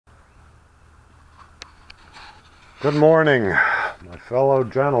Good morning, my fellow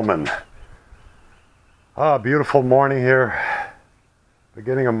gentlemen. Beautiful morning here.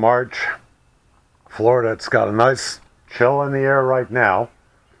 Beginning of March. Florida, it's got a nice chill in the air right now.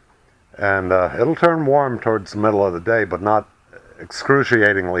 And it'll turn warm towards the middle of the day, but not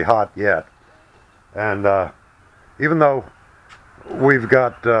excruciatingly hot yet. And even though we've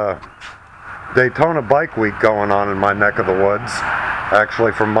got Daytona Bike Week going on in my neck of the woods,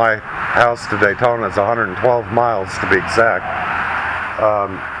 actually from my house to Daytona is 112 miles to be exact.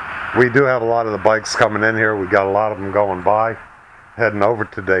 We do have a lot of the bikes coming in here. We got a lot of them going by, heading over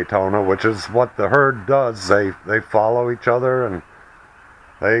to Daytona, which is what the herd does. They follow each other and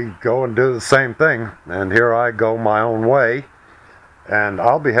they go and do the same thing. And here I go my own way, and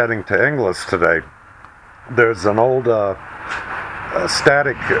I'll be heading to Inglis today. There's an old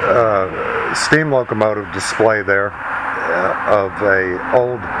static steam locomotive display there of a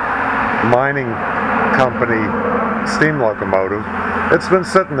old mining company steam locomotive. It's been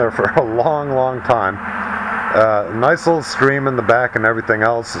sitting there for a long time. Nice little stream in the back and everything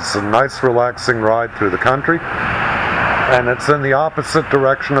else. It's a nice relaxing ride through the country, and it's in the opposite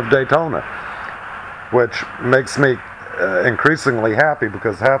direction of Daytona, which makes me increasingly happy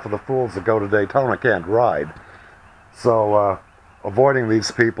because half of the fools that go to Daytona can't ride. So avoiding these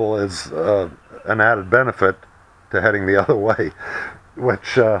people is an added benefit to heading the other way,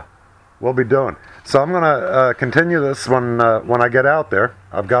 which we'll be doing. So I'm going to continue this when I get out there.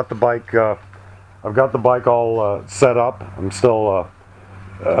 I've got the bike all set up. I'm still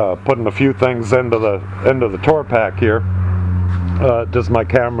putting a few things into the tour pack here, just my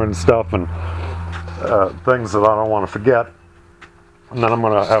camera and stuff and things that I don't want to forget. And then I'm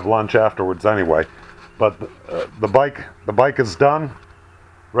going to have lunch afterwards anyway. But the bike is done,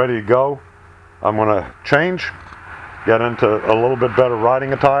 ready to go. I'm going to change, get into a little bit better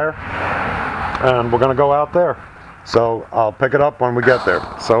riding attire, and we're going to go out there. So I'll pick it up when we get there.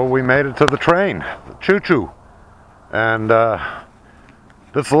 So we made it to the train, the choo-choo. And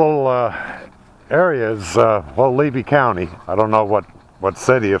this little area is, well, Levy County. I don't know what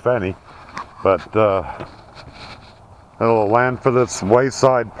city, if any, but a little land for this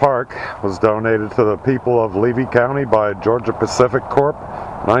wayside park was donated to the people of Levy County by Georgia Pacific Corp.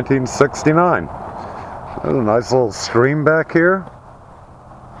 1969. There's a nice little stream back here,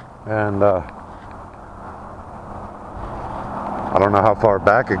 and I don't know how far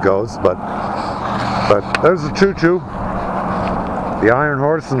back it goes, but there's the choo-choo, the Iron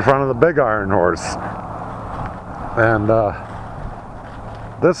Horse in front of the big Iron Horse. And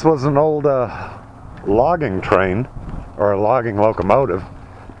this was an old logging train, or a logging locomotive,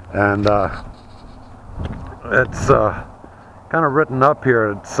 and it's kind of written up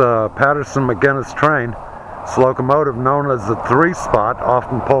here. It's Patterson-McGinnis train. This locomotive, known as the three-spot,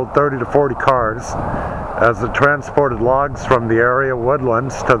 often pulled 30 to 40 cars as it transported logs from the area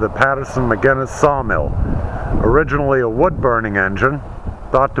woodlands to the Patterson-McGinnis sawmill. Originally a wood-burning engine,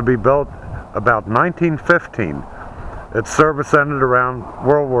 thought to be built about 1915. Its service ended around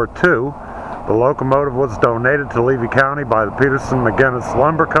World War II. The locomotive was donated to Levy County by the Patterson-McGinnis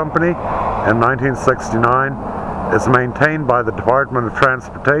Lumber Company in 1969. It's maintained by the Department of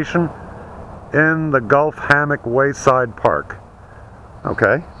Transportation in the Gulf Hammock Wayside Park.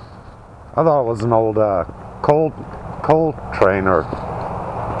 Okay. I thought it was an old coal train, or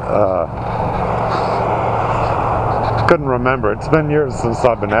couldn't remember. It's been years since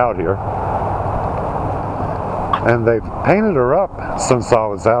I've been out here. And they've painted her up since I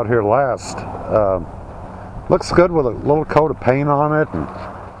was out here last. Looks good with a little coat of paint on it, and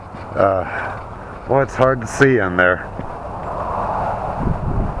boy, it's hard to see in there.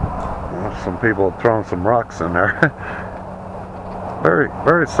 Well, some people have thrown some rocks in there. Very,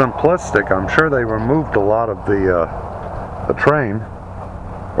 very simplistic. I'm sure they removed a lot of the train,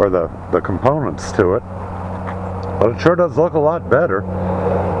 or the components to it, but it sure does look a lot better.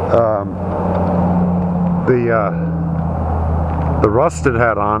 The rusted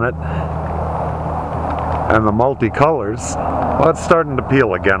hat on it and the multicolors, well, it's starting to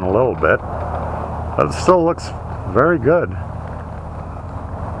peel again a little bit, but it still looks very good.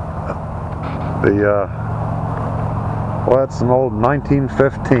 Well, it's an old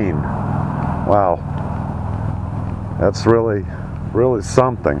 1915. Wow, that's really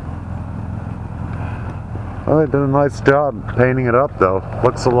something. Well, they did a nice job painting it up, though.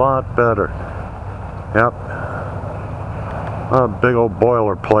 Looks a lot better. Yep. A big old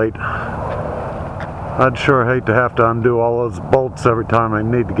boilerplate. I'd sure hate to have to undo all those bolts every time I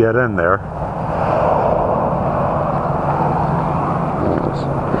need to get in there.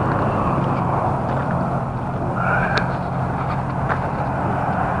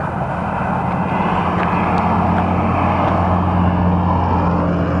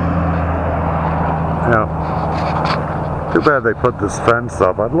 Too bad they put this fence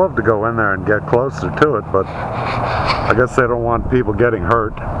up. I'd love to go in there and get closer to it, but I guess they don't want people getting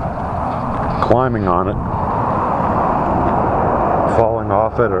hurt climbing on it, falling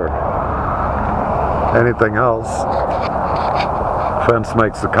off it, or anything else. Fence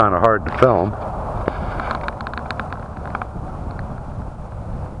makes it kind of hard to film.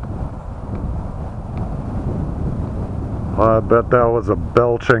 I bet that was a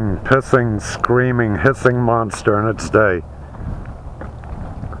belching, pissing, screaming, hissing monster in its day.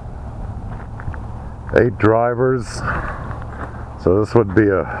 8 drivers, so this would be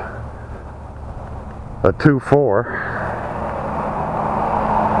a 2-4.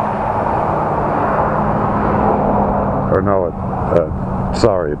 Or no,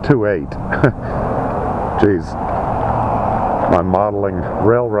 sorry, a 2-8. Jeez, my modeling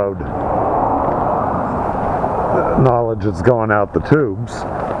railroad knowledge is going out the tubes.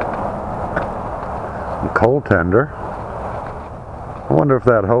 A coal tender. I wonder if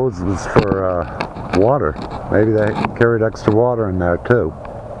that hose was for water. Maybe they carried extra water in there too.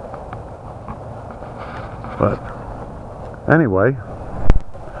 But anyway,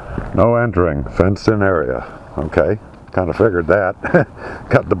 no entering, fenced-in area. Okay, kind of figured that.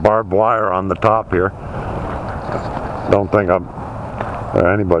 Got the barbed wire on the top here. Don't think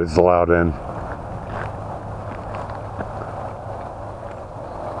anybody's allowed in.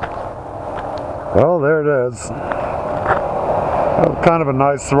 Well, there it is. Kind of a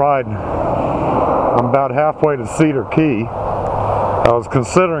nice ride. I'm about halfway to Cedar Key. I was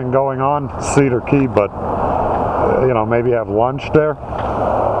considering going on Cedar Key, but you know, maybe have lunch there.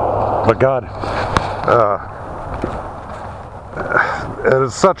 But God, it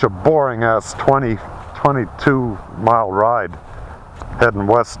is such a boring ass 22 mile ride heading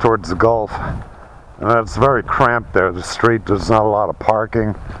west towards the Gulf, and it's very cramped there. The street, there's not a lot of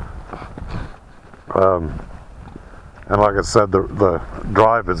parking. And like I said, the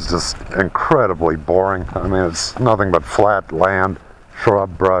drive is just incredibly boring. I mean, it's nothing but flat land,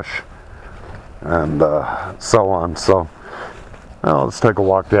 shrub, brush, and so on. So, well, let's take a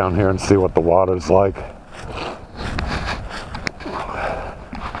walk down here and see what the water's like.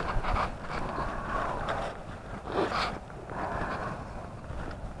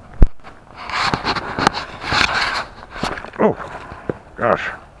 Oh, gosh.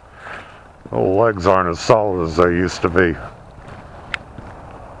 The legs aren't as solid as they used to be.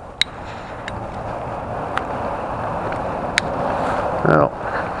 Well,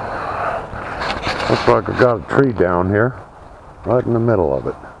 looks like I've got a tree down here, right in the middle of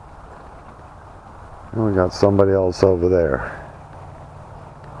it. And we got somebody else over there.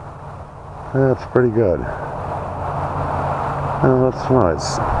 That's pretty good. Oh, that's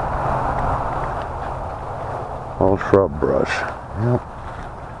nice. All shrub brush. Yep.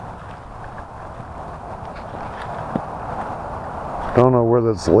 Don't know where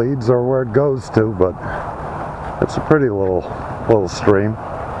this leads or where it goes to, but it's a pretty little stream.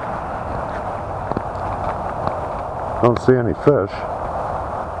 Don't see any fish.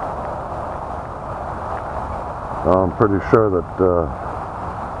 I'm pretty sure that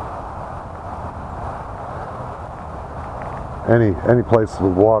any place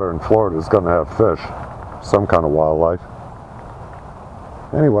with water in Florida is going to have fish, some kind of wildlife.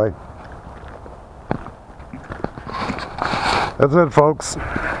 Anyway. That's it, folks.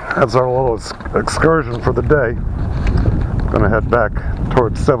 That's our little excursion for the day. Gonna head back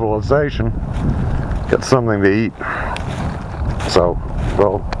towards civilization, get something to eat. So,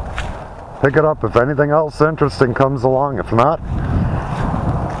 we'll pick it up if anything else interesting comes along. If not,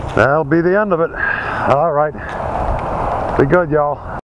 that'll be the end of it. All right. Be good, y'all.